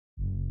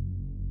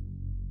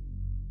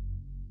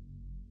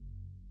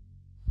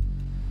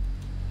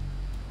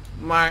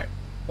Mate,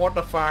 what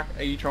the fuck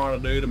are you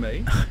trying to do to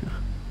me?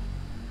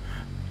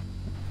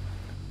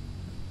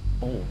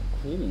 Oh,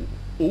 cool.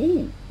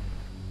 Ooh.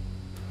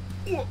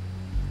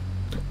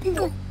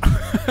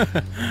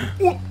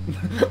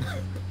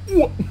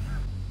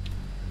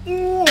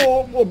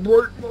 Oh, I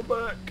broke my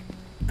back.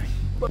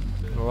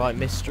 Alright,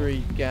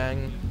 mystery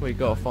gang, we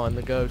gotta find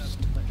the ghost.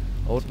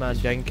 Old man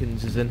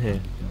Jenkins is in here.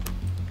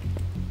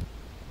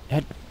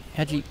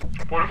 How'd you...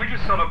 What if we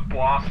just started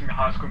blasting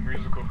High School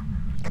Musical?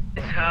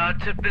 It's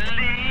hard to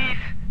believe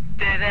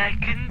that I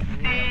can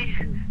see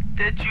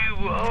that you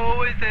were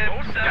always there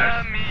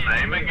beside me.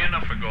 Name again,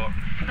 I forgot.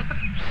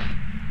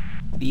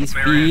 These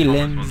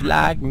feelings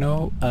like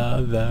no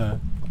other.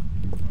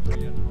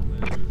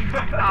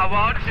 I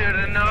want you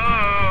to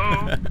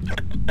know.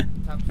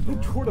 They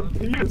tore the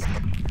penis.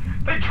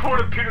 They tore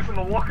the penis in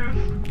the lockers.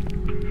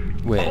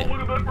 Where? Oh,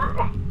 look at that,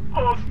 bro.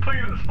 Oh, it's a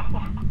penis.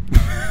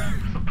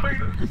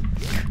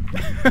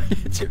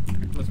 It's a penis.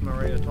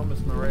 Maria Thomas,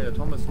 Maria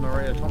Thomas,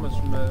 Maria Thomas,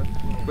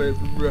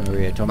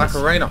 Maria Thomas.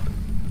 Macarena.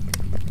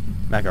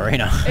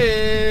 Macarena.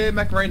 Hey,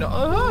 Macarena.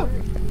 Oh,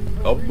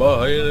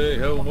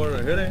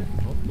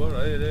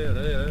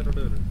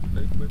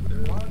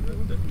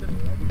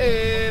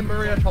 hey,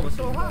 Maria Thomas.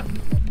 Oh, hi.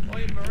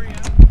 Oi,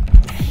 Maria.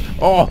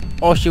 Oh,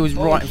 she was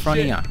right in front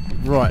of you.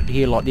 Right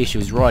here like this. She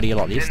was right here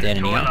like this,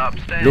 standing here.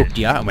 Looked at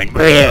you and went.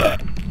 Bleh.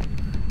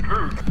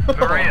 Who?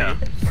 Maria.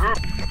 Who?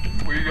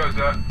 Where you guys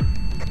at?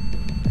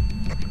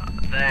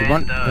 Who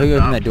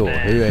opened that door?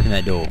 Who opened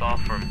that door?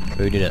 Bathroom.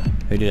 Who did it?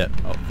 Who did it?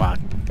 Oh fuck.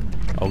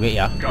 I'll get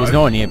ya. There's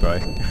no one here, bro.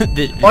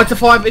 Oh, it's a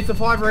 5. It's a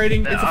 5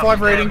 rating. It's a 5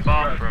 rating.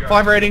 Bathroom.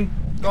 5 rating,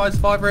 guys.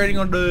 5 rating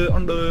on the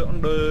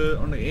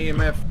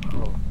EMF.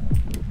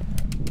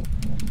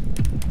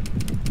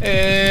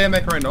 Hey,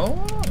 Macarena.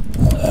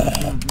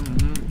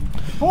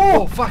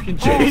 Oh, fucking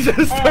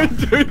Jesus! Don't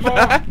do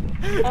that.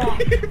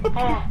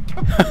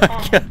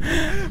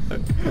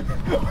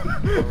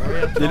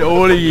 Did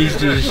all of you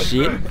just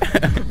shit?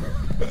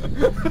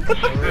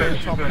 Maria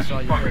Thomas,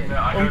 are you here?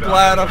 I'm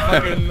glad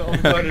I'm in the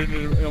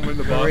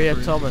bathroom. Maria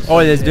Thomas.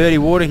 Oh, there's dirty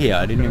water here.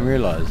 I didn't even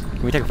realise.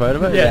 Can we take a photo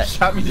of it? Yeah,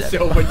 shut me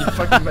yourself when you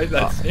fucking made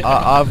that sound.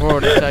 I've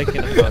already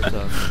taken a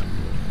photo.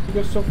 You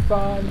guys so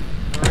fun.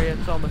 Maria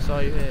Thomas,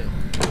 are you here?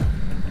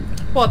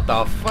 What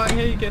the fuck? How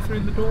you get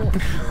through the door?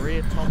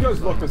 Maria Thomas. You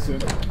guys lock us in.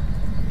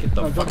 Get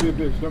the No, fuck. don't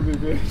be a bitch. Don't be a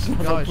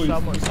bitch. Guys, Please.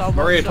 someone,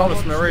 Maria Thomas,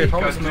 someone Maria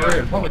speak. Thomas,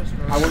 Maria Thomas.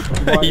 I want to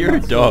right You're a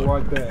next to dog.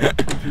 right there.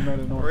 If you made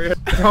a noise. Maria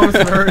Thomas,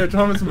 Maria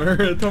Thomas,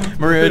 Maria Thomas.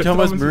 Maria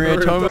Thomas, Maria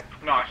Thomas.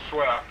 No, I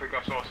swear, I think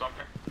I saw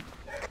something.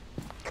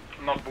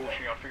 I'm not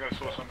bullshitting, I think I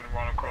saw something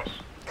run across.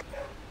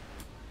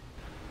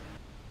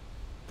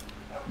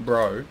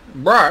 Bro.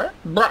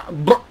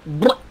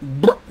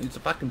 It's a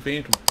fucking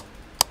phantom.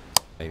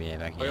 Yeah,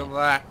 back Look here. at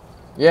that.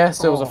 Yes,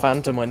 there was a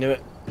phantom, I knew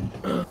it.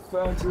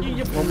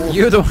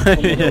 You're the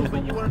one.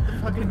 But you wanted to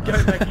fucking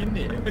go back in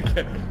there.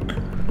 Okay.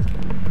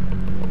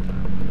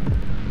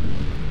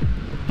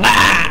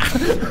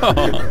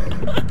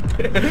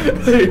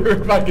 You're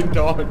a fucking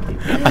dog.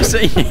 I saw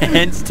your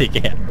hand stick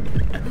out.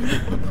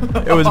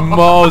 It was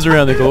miles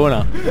around the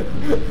corner.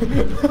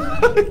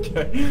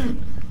 Okay.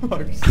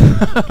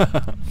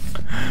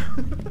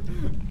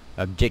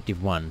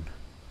 Objective 1.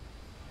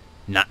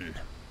 Nothing.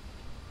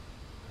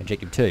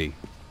 Objective 2.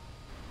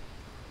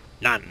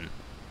 Nothing.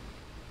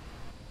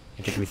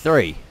 Objective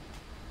 3.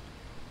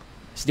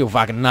 Still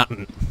fucking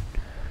nothing.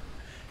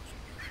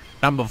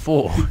 Number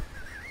 4.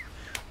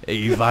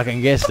 You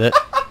fucking guessed it.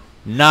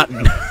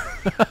 Nothing.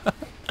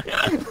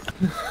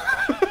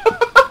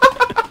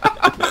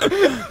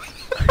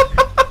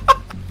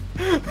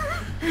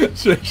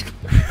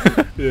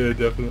 Yeah,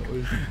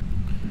 definitely.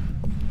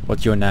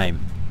 What's your name?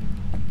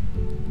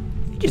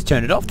 You just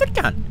turned it off, that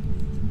cunt.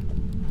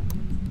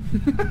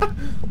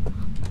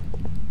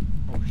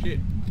 Oh shit.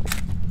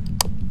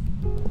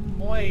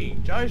 Oi,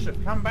 Joseph,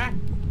 come back.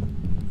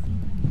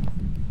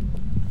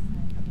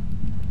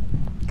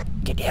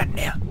 Get down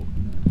now.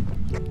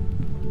 Get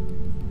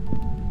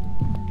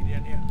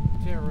down here.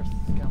 Terrorists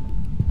coming.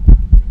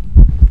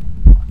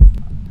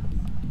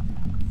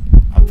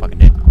 I'm fucking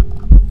dead.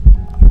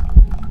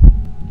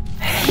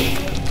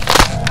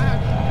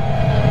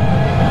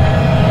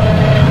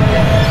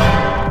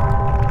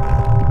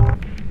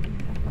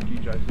 You,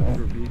 Joseph,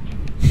 you're a bitch.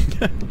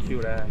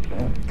 Cute ass.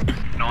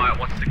 Night,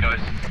 what's the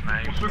ghost's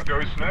name? What's the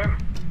ghost name?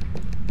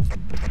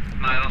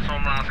 No, that's what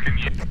I'm asking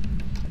you.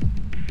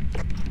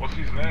 What's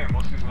his name?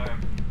 What's his name?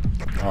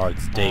 Oh,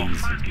 it's Oh,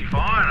 D's. fucking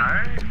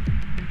fine, eh?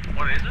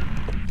 What is it?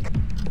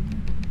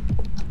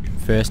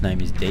 First name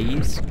is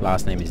D's.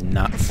 Last name is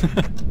Nuts.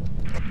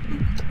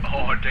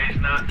 Oh, D's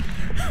nuts.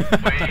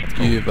 Wait.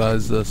 Give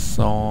us a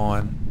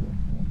sign.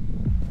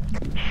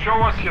 Show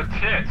us your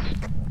tits.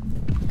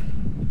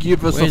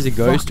 Give us Where's a the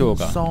ghost fucking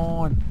talker?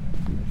 sign.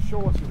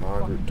 Show us your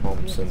Margaret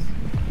Thompson.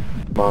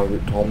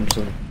 Margaret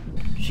Thompson.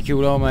 She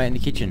killed old mate in the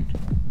kitchen.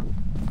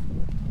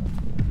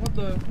 What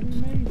do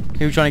you mean?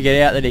 He was trying to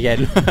get out then again.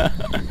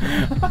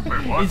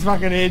 Wait, what? His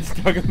fucking head's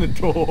stuck in the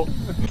door.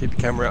 Keep your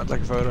camera out,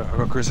 take a photo. I've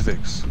got a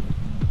crucifix.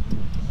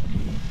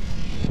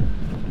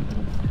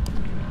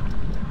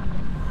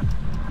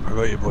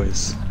 got you,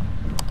 boys.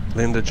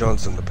 Linda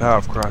Johnson, the power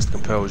of Christ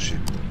compels you.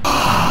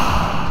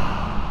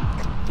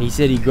 He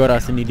said he got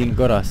us and he didn't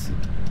got us.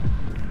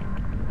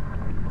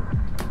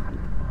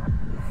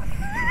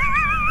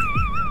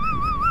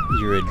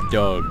 You're a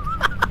dog.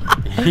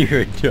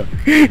 You're a dog.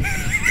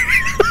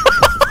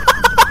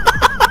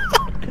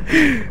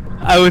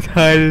 I was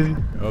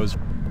hiding. I was.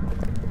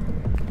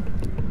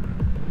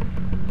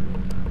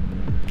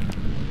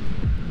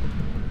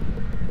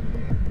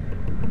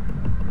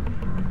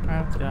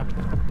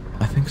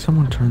 I think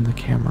someone turned the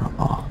camera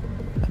off.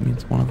 That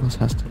means one of us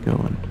has to go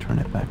and turn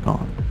it back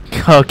on.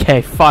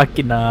 Okay, fuck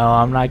no,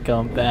 I'm not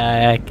going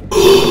back.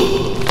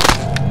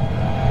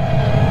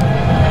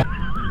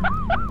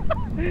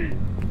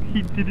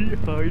 He didn't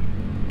hide.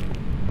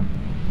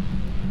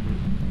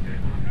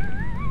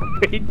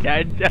 Wait,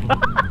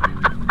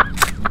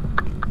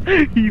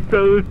 he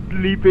fell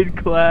asleep in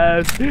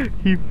class.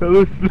 He fell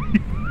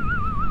asleep.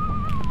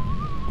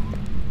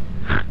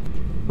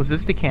 Was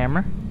this the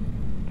camera?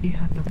 He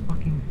had the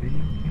fucking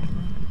video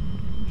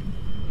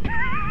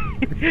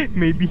camera.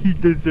 Maybe he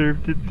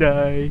deserved to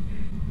die.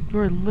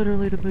 You're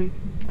literally the base.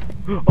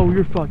 Oh,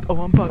 you're fucked.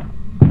 Oh, I'm fucked.